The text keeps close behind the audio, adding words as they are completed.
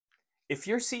If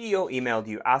your CEO emailed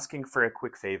you asking for a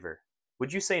quick favor,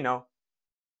 would you say no?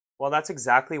 Well, that's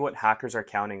exactly what hackers are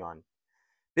counting on.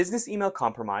 Business email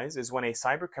compromise is when a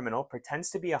cybercriminal pretends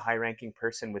to be a high ranking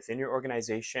person within your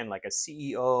organization, like a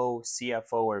CEO,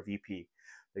 CFO, or VP.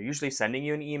 They're usually sending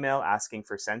you an email asking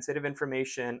for sensitive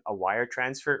information, a wire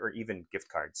transfer, or even gift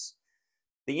cards.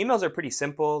 The emails are pretty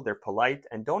simple, they're polite,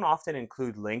 and don't often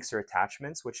include links or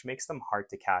attachments, which makes them hard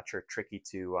to catch or tricky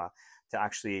to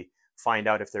actually find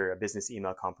out if they're a business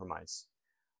email compromise.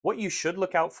 What you should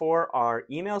look out for are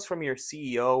emails from your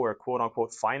CEO or quote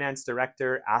unquote finance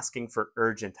director asking for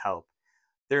urgent help.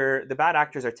 The bad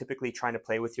actors are typically trying to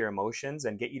play with your emotions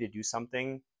and get you to do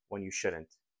something when you shouldn't.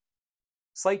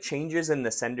 Slight changes in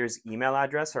the sender's email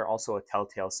address are also a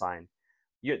telltale sign.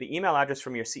 The email address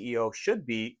from your CEO should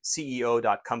be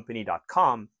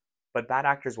ceo.company.com, but bad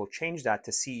actors will change that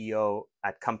to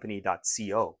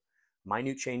ceo@company.co.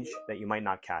 Minute change that you might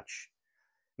not catch.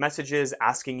 Messages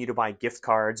asking you to buy gift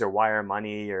cards or wire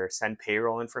money or send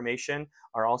payroll information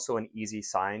are also an easy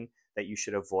sign that you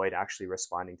should avoid actually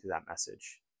responding to that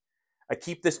message. A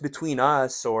keep this between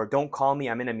us or don't call me,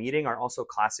 I'm in a meeting are also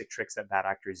classic tricks that bad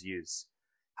actors use.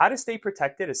 How to stay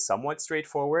protected is somewhat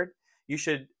straightforward. You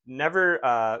should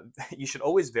never, you should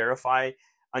always verify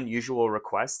unusual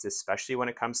requests, especially when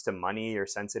it comes to money or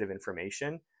sensitive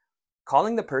information.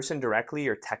 Calling the person directly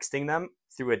or texting them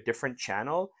through a different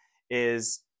channel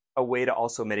is a way to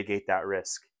also mitigate that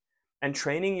risk. And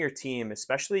training your team,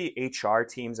 especially HR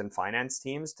teams and finance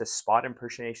teams, to spot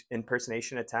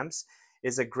impersonation attempts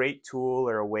is a great tool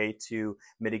or a way to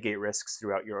mitigate risks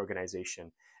throughout your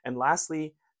organization. And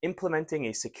lastly, implementing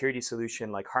a security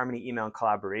solution like Harmony Email and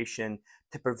Collaboration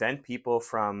to prevent people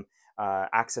from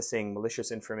accessing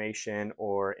malicious information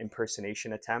or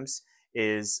impersonation attempts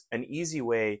is an easy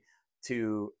way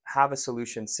to have a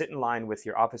solution sit in line with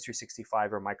your Office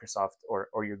 365 or Microsoft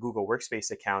or your Google Workspace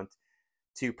account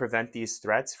to prevent these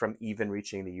threats from even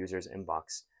reaching the user's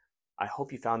inbox. I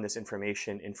hope you found this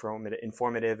information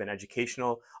informative and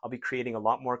educational. I'll be creating a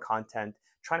lot more content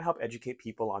trying to help educate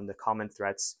people on the common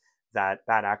threats that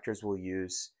bad actors will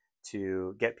use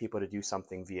to get people to do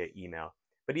something via email.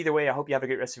 But either way, I hope you have a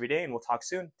great rest of your day and we'll talk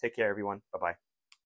soon. Take care, everyone. Bye-bye.